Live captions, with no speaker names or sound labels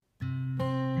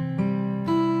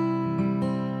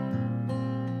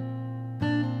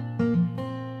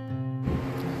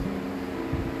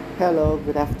Hello,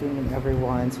 good afternoon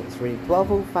everyone. So it's really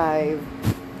 12:05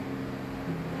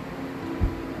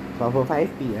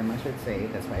 p.m. I should say.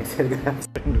 That's why I said good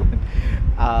afternoon.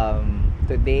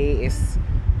 Today is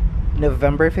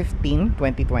November 15,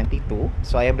 2022.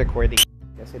 So I am recording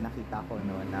kasi nakita ko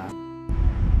no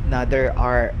na there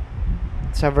are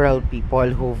several people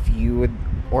who viewed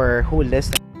or who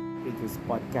listened to this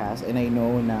podcast, and I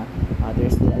know na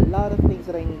there's still a lot of things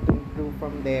that I need to improve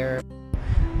from there.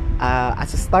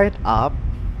 As a startup,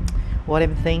 what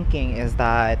I'm thinking is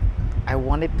that I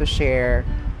wanted to share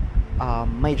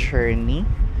my journey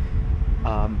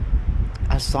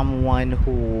as someone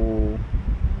who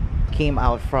came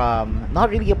out from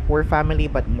not really a poor family,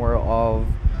 but more of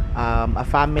a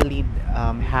family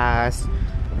has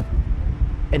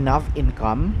enough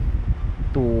income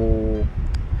to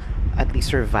at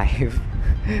least survive.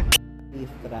 We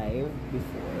thrive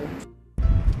before.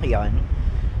 Ayan.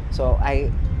 So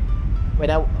when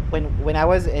I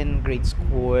was in grade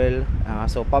school,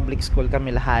 so public school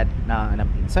kami lahat ng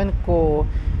pinsan ko,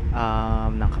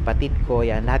 ng kapatid ko,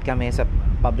 yan, lahat kami sa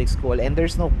public school, and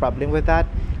there's no problem with that.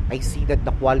 I see that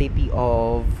the quality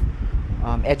of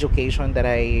education that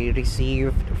I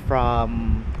received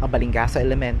from Balingasa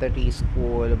Elementary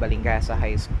School, Balingasa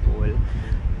High School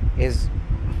is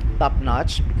top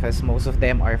notch because most of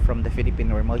them are from the Philippine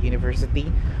Normal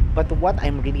University. But what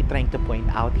I'm really trying to point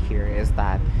out here is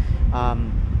that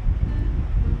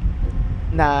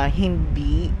na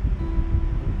hindi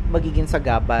magiging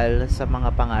sagabal sa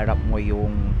mga pangarap mo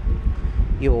yung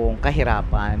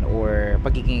kahirapan or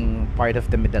pagiging part of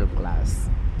the middle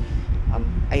class.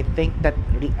 I think that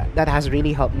has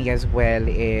really helped me as well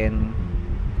in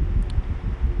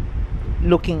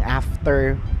looking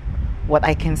after what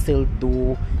I can still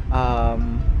do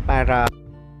para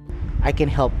I can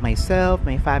help myself,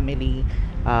 my family,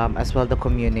 as well the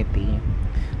community.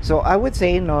 So I would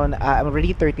say no, I'm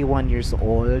already 31 years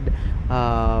old.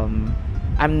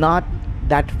 I'm not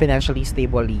that financially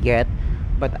stable yet,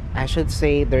 but I should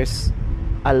say there's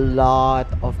a lot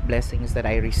of blessings that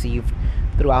I received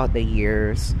throughout the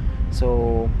years.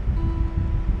 So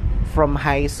from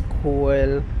high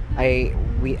school, I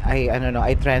don't know,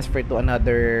 I transferred to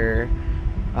another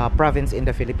province in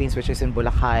the Philippines, which is in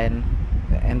Bulacan,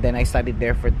 and then I studied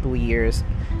there for 2 years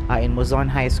in Luzon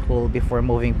High School before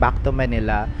moving back to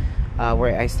Manila,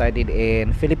 where I studied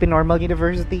in Philippine Normal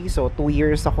University. So 2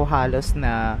 years ako halos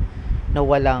na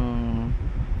walang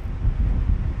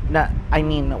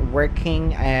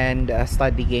working and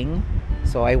studying.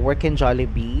 So I work in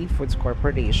Jollibee Foods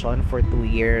Corporation for 2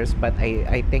 years, but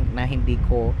I think na hindi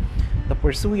ko na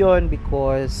pursue yun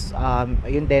because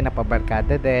yun din,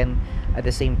 napabarkada din. At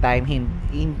the same time,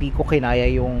 hindi ko kinaya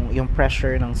yung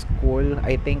pressure ng school.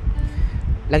 I think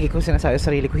lagi ko sinasabi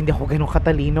sa sarili ko, hindi ako ganun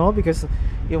katalino because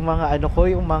yung mga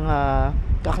yung mga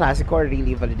kaklase ko are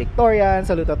really valedictorian,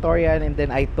 salutatorian, and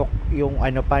then I took yung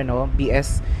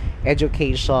BS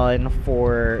education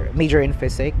for major in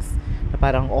physics na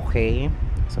parang okay.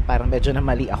 So parang medyo na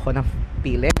mali ako ng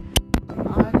pili.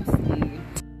 Honestly,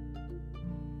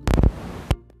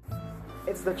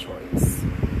 it's the choice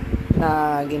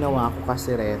na ginawa ko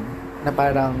kasi rin na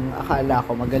parang akala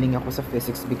ko magaling ako sa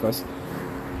physics because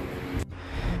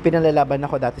pinalalaban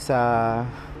ako dati sa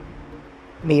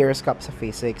Mayor's Cup sa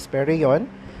physics. Pero yon,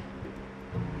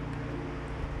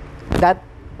 that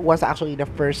was actually the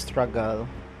first struggle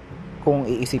kung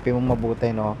iisipin mo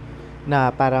mabuti, no, na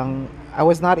parang I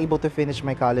was not able to finish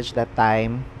my college that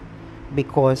time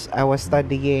because I was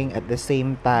studying at the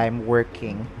same time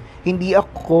working. Hindi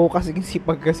ako kasi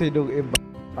sipag kasi nung iba,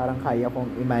 parang kaya kong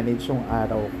i-manage yung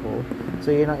araw ko. So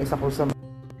yun ang isa ko sa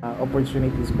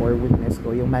opportunities ko or weakness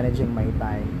ko, yung managing my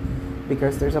time,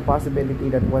 because there's a possibility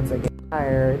that once I get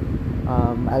tired,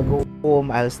 I'll go home,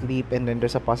 I'll sleep, and then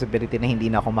there's a possibility na hindi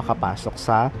na ako makapasok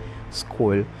sa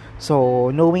school.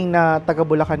 So knowing na taga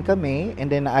Bulacan kami,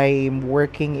 and then I'm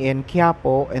working in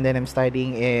Quiapo, and then I'm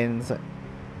studying in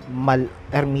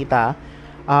Ermita,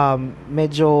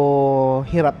 medyo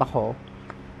hirap ako.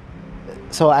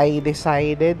 So I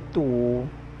decided to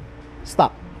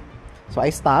stop. So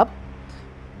I stopped.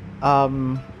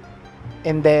 And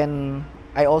then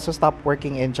I also stopped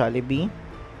working in Jollibee.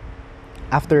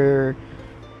 After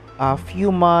a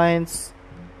few months,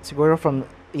 siguro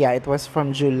it was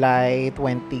from July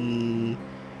 2009,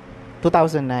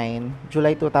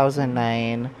 July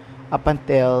 2009 up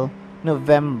until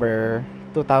November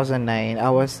 2009, I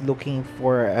was looking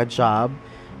for a job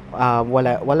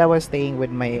while I was staying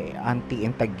with my auntie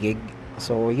in Taguig.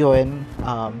 So yun,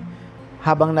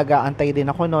 habang nag-aantay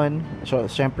din ako noon, so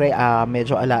syempre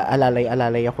medyo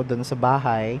alalay ako doon sa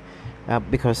bahay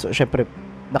because syempre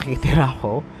nakitira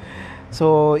ako.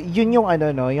 So, yun yung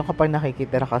ano, no, yung kapag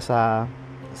nakikitira ka sa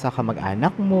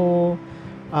kamag-anak mo,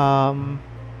 um,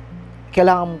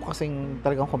 kailangan mo kasing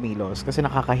talagang kumilos kasi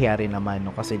nakakahiya rin naman,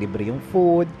 no, kasi libre yung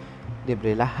food,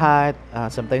 libre lahat.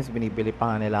 Sometimes binibili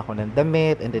pa nga nila ako ng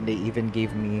damit, and then they even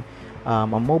gave me a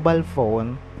mobile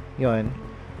phone. Yun.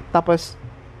 Tapos,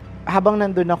 habang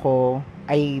nandun ako,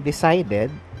 I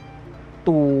decided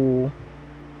to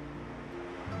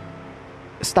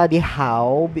study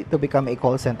to become a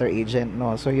call center agent,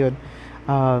 no. So yun,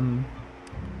 um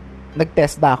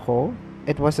nag-test na ako.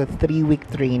 It was a 3-week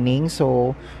training.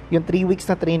 So yung 3 weeks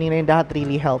na training na yun, that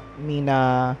really helped me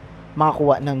na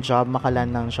makakuha ng job,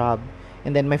 makalan ng job.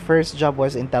 And then my first job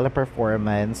was in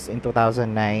Teleperformance in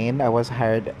 2009. I was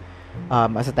hired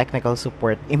as a technical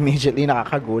support. Immediately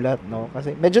nakakagulat, no?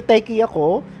 Kasi medyo techie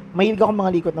ako. Mahilig ako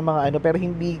mga likot ng mga ano, pero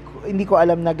hindi ko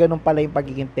alam na ganun pala yung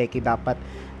pagiging techie. Dapat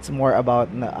it's more about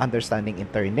understanding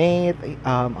internet,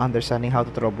 understanding how to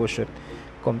troubleshoot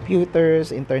computers,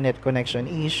 internet connection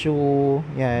issue,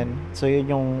 yan. So yun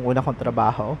yung una kong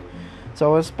trabaho.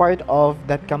 So I was part of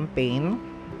that campaign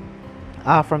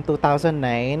from 2009.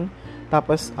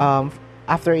 Tapos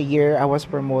after a year, I was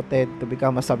promoted to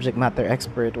become a subject matter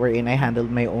expert wherein I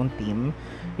handled my own team.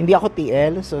 Hindi ako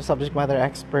TL, so subject matter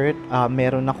expert.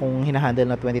 Meron akong hinahandle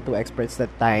na 22 experts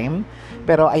that time.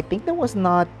 Pero I think that was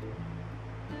not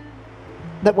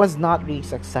really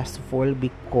successful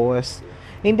because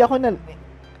hindi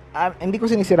ko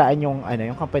sinisiraan yung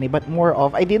company, but more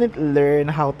of I didn't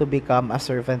learn how to become a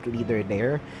servant leader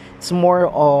there. It's more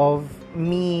of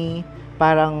me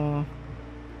parang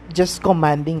just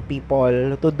commanding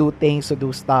people to do things, to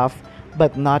do stuff,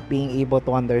 but not being able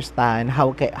to understand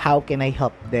how can I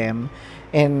help them.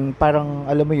 And parang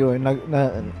alam mo yun,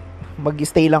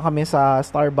 mag-stay lang kami sa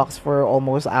Starbucks for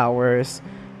almost hours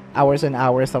and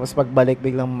hours, tapos pagbalik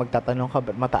biglang magtatanong ka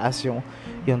ba't mataas yung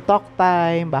talk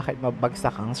time, bakit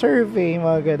mabagsak ang survey,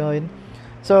 mga ganon.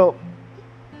 So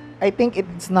I think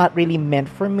it's not really meant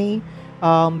for me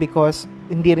because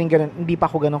hindi pa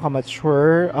ako ganun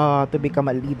ka-mature to become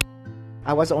a leader.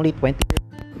 I was only 20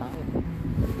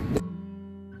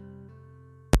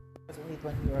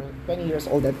 years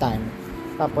old at time.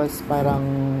 Tapos parang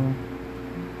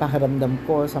pakiramdam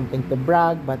ko something to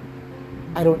brag, but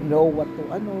I don't know what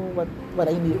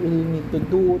I really need to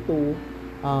do to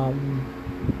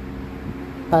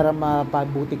para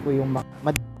mapabuti ko yung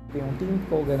team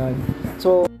ko, ganun.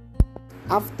 So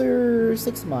after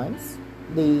 6 months,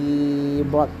 they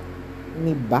brought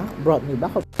me back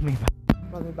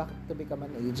to become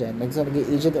an agent.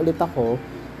 Nag-agent ulit ako.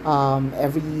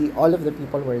 All of the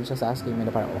people were just asking me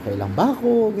na parang okay lang ba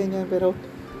ako, ganyan. Pero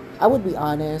I would be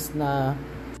honest na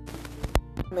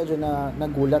medyo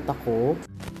nagulat ako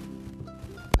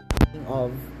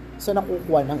of so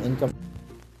nakukuha ng income.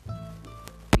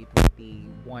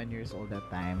 21 years old that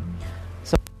time.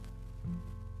 So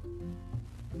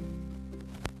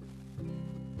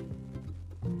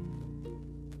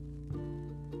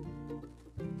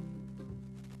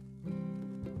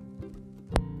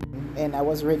and I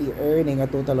was already earning a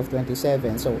total of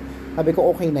 27. So sabi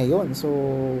ko okay na yun. So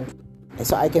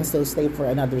I can still stay for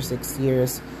another 6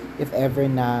 years if ever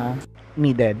na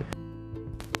needed.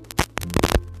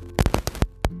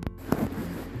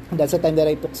 That's the time that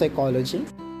I took psychology.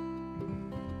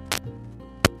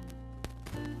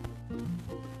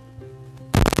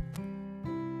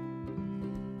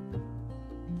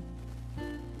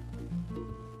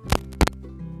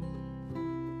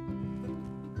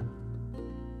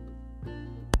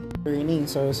 Learning.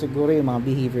 So siguro yung mga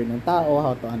behavior ng tao,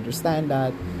 how to understand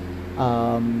that.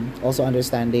 Also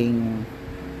understanding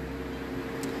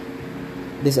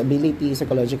disabilities,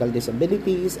 psychological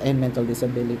disabilities, and mental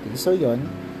disabilities. So yun,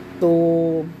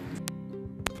 to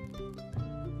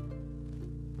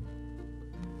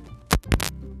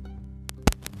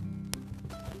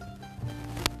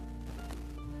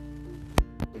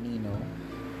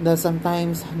na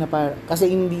sometimes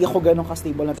kasi hindi ako ganun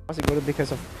ka-stable na siguro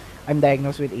because of I'm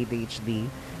diagnosed with ADHD.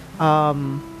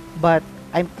 But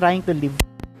I'm trying to live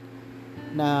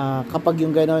na kapag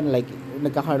yung ganun, like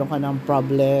nagkakaroon ka ng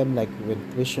problem like with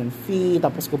tuition fee,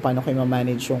 tapos kung paano kayo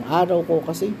ma-manage yung araw ko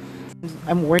kasi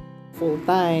I'm working full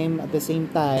time at the same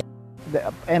time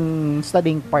and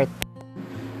studying part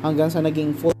hanggang sa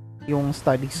naging full yung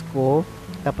studies ko,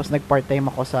 tapos nag-part-time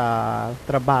ako sa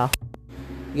trabaho.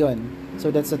 Yun.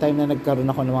 So that's the time na nagkaroon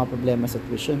ako ng mga problema sa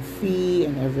tuition fee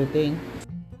and everything.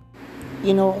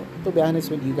 You know, to be honest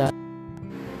with you guys,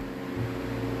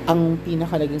 ang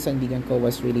pinakalaging sandigan ko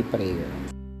was really prayer.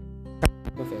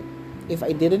 If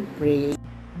I didn't pray,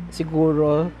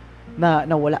 siguro na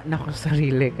nawala na ako sa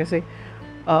sarili kasi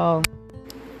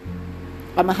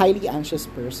I'm a highly anxious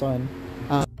person.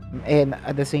 And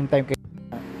at the same time,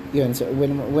 yun, so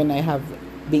when I have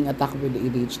being attacked with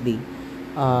ADHD,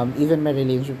 even my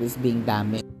relationship is being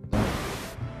damaged.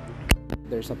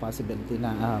 There's a possibility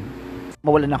na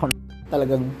mawalan ako ng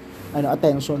talagang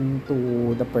attention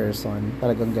to the person.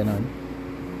 Talagang ganon.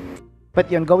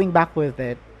 But yun, going back with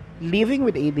it, living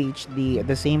with ADHD at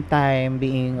the same time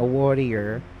being a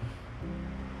warrior,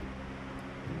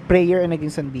 prayer ang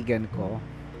naging sandigan ko.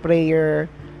 Prayer,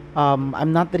 I'm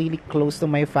not really close to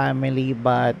my family,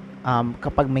 but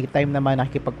kapag may time naman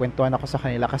nakikipagkwentuhan ako sa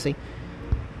kanila kasi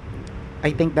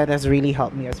I think that has really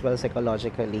helped me as well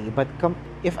psychologically. But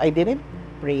if I didn't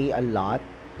pray a lot,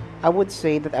 I would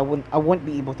say that I won't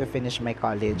be able to finish my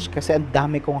college kasi ang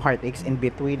dami kong heartaches in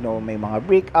between, no. May mga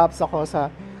breakups ako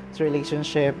sa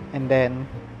relationship, and then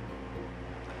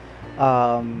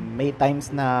may times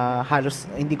na halos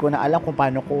hindi ko na alam kung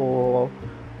paano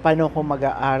ko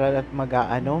mag-aaral at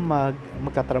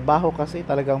magtatrabaho kasi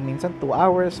talagang minsan 2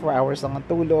 hours, 4 hours lang ang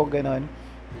tulog, ganon.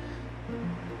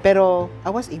 Pero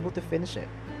I was able to finish it.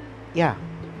 Yeah.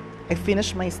 I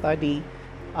finished my study.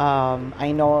 I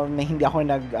know na hindi ako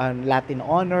Latin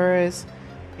honors,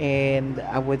 and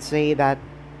I would say that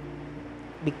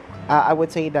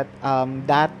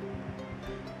that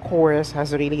course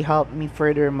has really helped me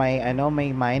further my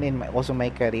mind and also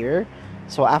my career.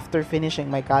 So after finishing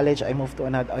my college, I moved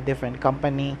to a different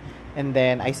company, and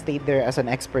then I stayed there as an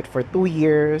expert for 2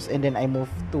 years, and then I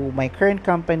moved to my current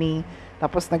company.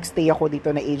 Tapos nagstay ako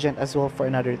dito na agent as well for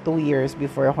another 2 years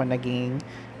before ako naging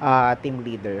team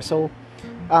leader. So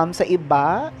sa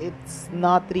iba, it's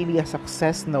not really a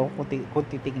success, no, kung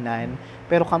titignan.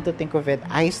 Pero come to think of it,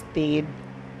 I stayed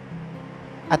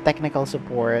at technical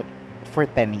support for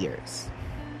 10 years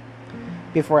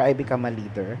before I become a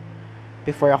leader.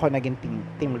 Before ako naging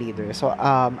team leader. So,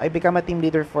 I became a team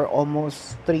leader for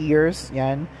almost 3 years,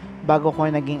 yan, bago ko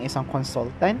naging isang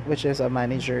consultant, which is a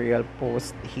managerial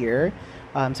post here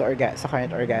sa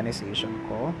current organization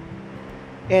ko.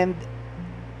 And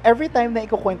every time na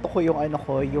ikukwento ko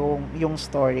yung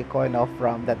story ko, no,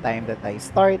 from the time that I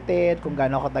started, kung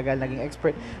gaano ako tagal naging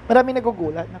expert, maraming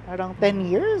nagugulat na parang 10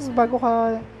 years bago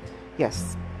ka.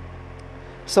 Yes.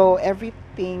 So,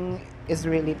 everything is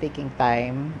really taking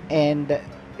time, and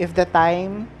if the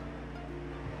time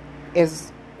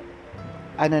is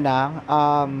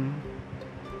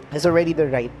is already the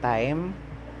right time,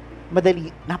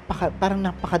 parang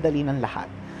napakadali ng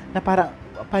lahat. Na parang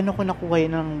paano ko nakuha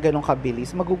yun ng ganong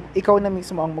kabilis? Ikaw na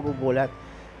mismo ang magugulat.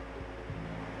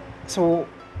 So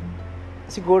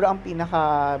siguro ang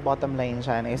pinaka bottom line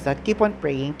dyan is that keep on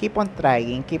praying, keep on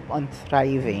trying, keep on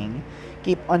thriving,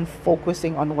 keep on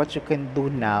focusing on what you can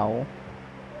do now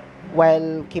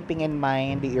while keeping in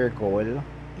mind your goal.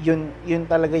 Yun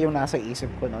talaga yung nasa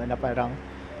isip ko, no, na parang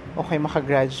okay,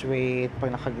 makagraduate,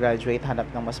 pag nakagraduate, hanap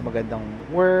ng mas magandang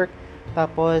work.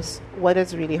 Tapos what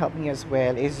has really helped me as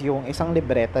well is yung isang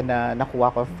libreta na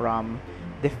nakuha ko from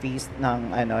the feast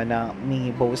ng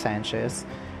ni Bo Sanchez,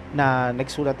 na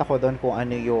nagsulat ako doon kung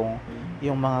ano yung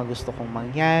mga gusto kong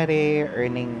mangyari,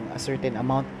 earning a certain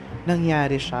amount,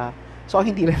 nangyari siya. So,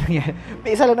 hindi lang nangyari.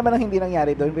 May isa lang naman ang hindi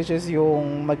nangyari doon, which is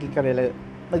yung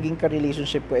maging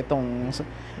ka-relationship ko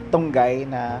itong guy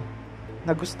na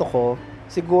gusto ko.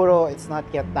 Siguro, it's not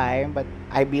yet time, but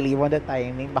I believe on the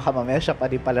timing. Baka mamaya siya pa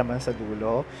rin pala man sa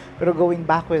dulo. Pero going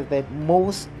back with it,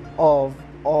 most of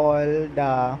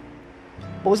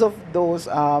those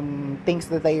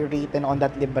things that I written on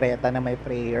that libreta na my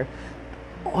prayer,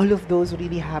 all of those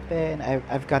really happen.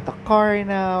 I've got a car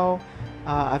now.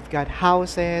 I've got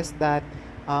houses that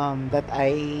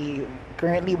I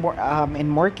currently in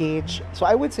mortgage. So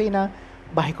I would say na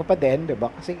bahay ko pa din, 'di ba?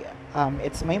 Kasi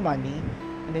it's my money.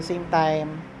 At the same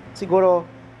time, siguro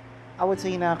I would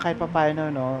say na kahit papaano,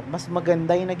 no, mas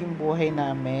maganda yung naging buhay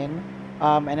namin.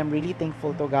 And I'm really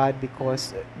thankful to God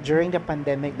because during the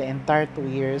pandemic, the entire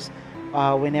 2 years,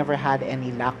 we never had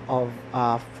any lack of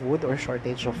food or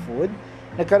shortage of food.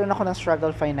 Nagkaroon ako ng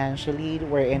struggle financially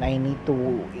wherein I need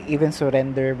to even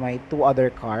surrender my 2 other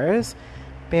cars.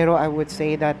 Pero I would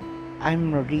say that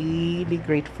I'm really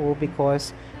grateful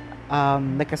because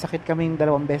nagkasakit kaming 2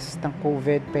 beses ng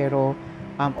COVID, pero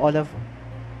all of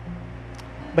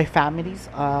my families,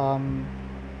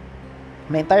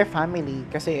 my entire family,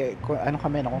 kasi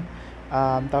kami, no,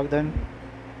 tawag doon,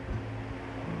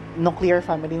 nuclear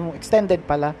family, extended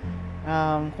pala,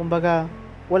 kumbaga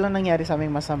walang nangyari sa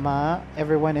aming masama.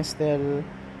 Everyone is still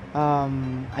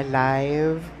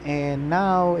alive, and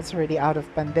now it's already out of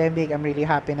pandemic. I'm really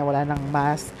happy na wala nang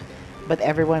mask, but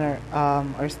everyone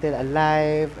are still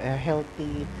alive,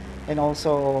 healthy, and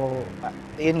also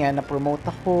yun nga, na-promote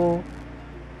ako.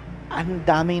 ang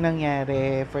daming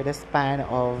nangyari for the span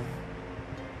of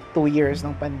 2 years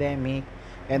ng pandemic,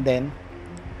 and then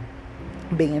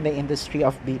being in the industry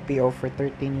of BPO for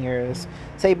 13 years.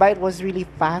 Sa iba, it was really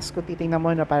fast kung titingnan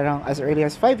mo na parang as early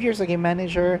as 5 years naging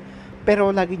manager,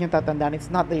 pero lagi nyo tatandaan, it's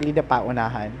not really the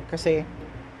paunahan. Kasi,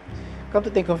 come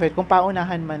to think of it, kung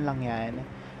paunahan man lang yan,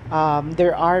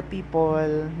 there are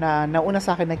people na nauna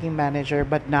sa akin naging manager,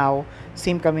 but now,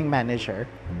 same kaming manager.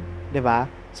 'Di ba?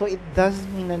 So, it does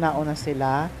mean na nauna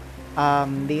sila.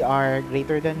 They are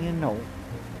greater than you know.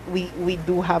 We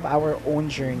do have our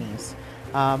own journeys.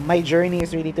 My journey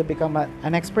is really to become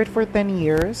an expert for 10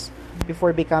 years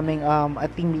before becoming a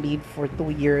team lead for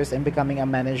 2 years and becoming a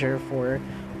manager for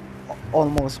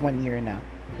almost 1 year na.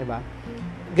 'Di ba?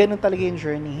 Ganun talaga yung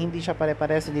journey. Hindi siya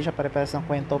pare-pares, hindi siya pare-pares ng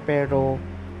kwento, pero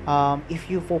if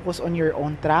you focus on your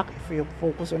own track, if you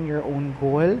focus on your own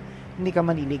goal, hindi ka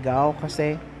maniligaw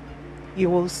kasi you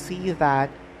will see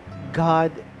that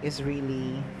God is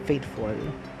really faithful.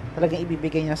 Talagang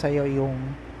ibibigay niya sa'yo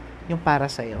yung para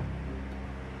sa'yo.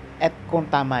 At kung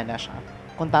tama na siya.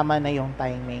 Kung tama na yung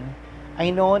timing.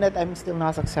 I know that I'm still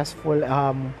not successful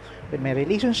with my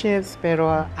relationships,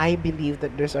 pero I believe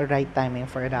that there's a right timing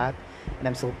for that. And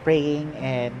I'm still praying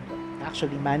and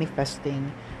actually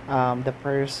manifesting the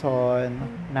person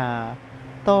na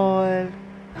tall,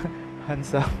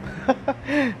 handsome,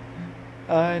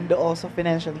 and also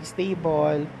financially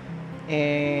stable,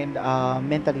 and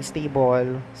mentally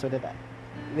stable, so that,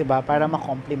 'di ba, para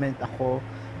ma-complement ako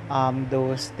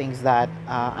those things that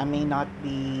I may not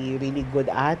be really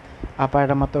good at,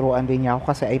 para maturuan din niya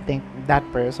ako, kasi I think that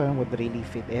person would really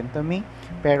fit into me.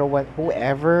 Pero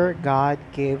whoever God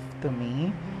gave to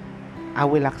me, I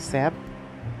will accept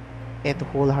it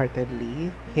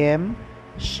wholeheartedly. Him,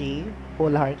 she,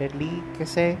 wholeheartedly,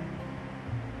 kasi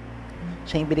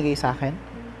siya yung binigay sa akin.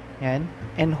 Yan.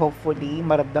 And hopefully,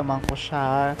 maramdaman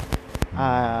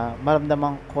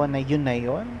ko na yun na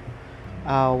yun,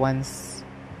 once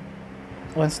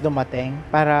dumating,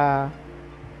 para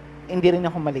hindi rin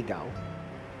ako maligaw.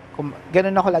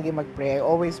 Ganun ako lagi mag-pray. I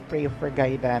always pray for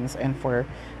guidance and for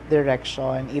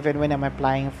direction, even when I'm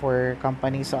applying for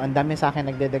companies. So, ang dami sa akin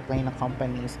nagde-decline ng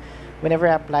companies. Whenever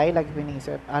I apply, lagi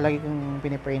kong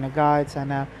pinipray na, God,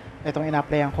 sana itong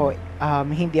ina-applyan ko,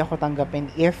 hindi ako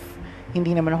tanggapin if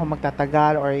hindi naman ako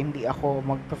magtatagal, or hindi ako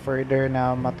magpa-further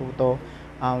na matuto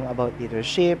about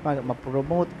leadership,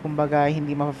 ma-promote, kumbaga,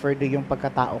 hindi ma-further yung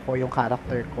pagkatao ko, yung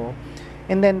character ko.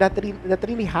 And then, that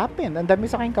really happened. Ang dami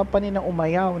sa aking company na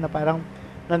umayaw, na parang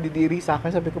nandidiri sa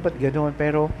akin. Sabi ko, ba't gano'n?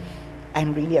 Pero,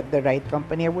 I'm really at the right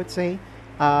company, I would say.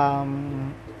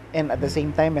 And at the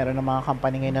same time, meron ng mga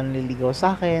company ngayon na naliligaw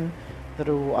sa akin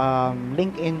through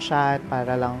LinkedIn chat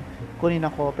para lang kunin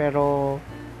ako. Pero,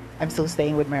 I'm still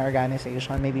staying with my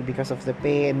organization, maybe because of the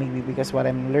pay, and maybe because what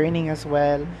I'm learning as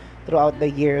well throughout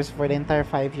the years. For the entire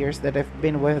 5 years that I've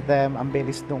been with them, ang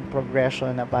bilis nung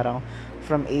progression na parang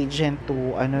from agent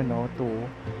to to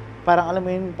parang alam mo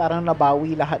yun, parang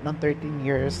nabawi lahat ng 13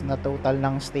 years na total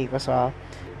ng stay ko sa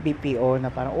BPO, na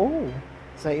parang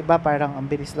sa iba parang ang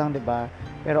bilis lang, 'di ba?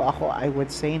 Pero ako, I would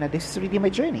say na this is really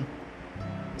my journey.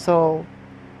 So,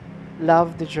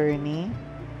 love the journey.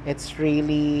 It's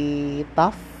really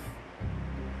tough,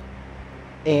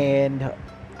 and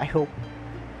I hope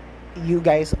you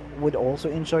guys would also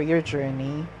enjoy your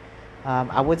journey.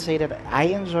 I would say that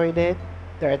I enjoyed it.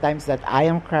 There are times that I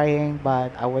am crying,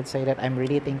 but I would say that I'm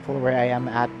really thankful where I am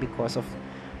at because of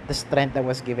the strength that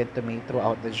was given to me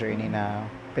throughout the journey na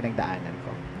pinagdaanan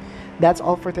ko. That's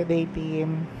all for today,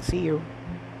 team. See you.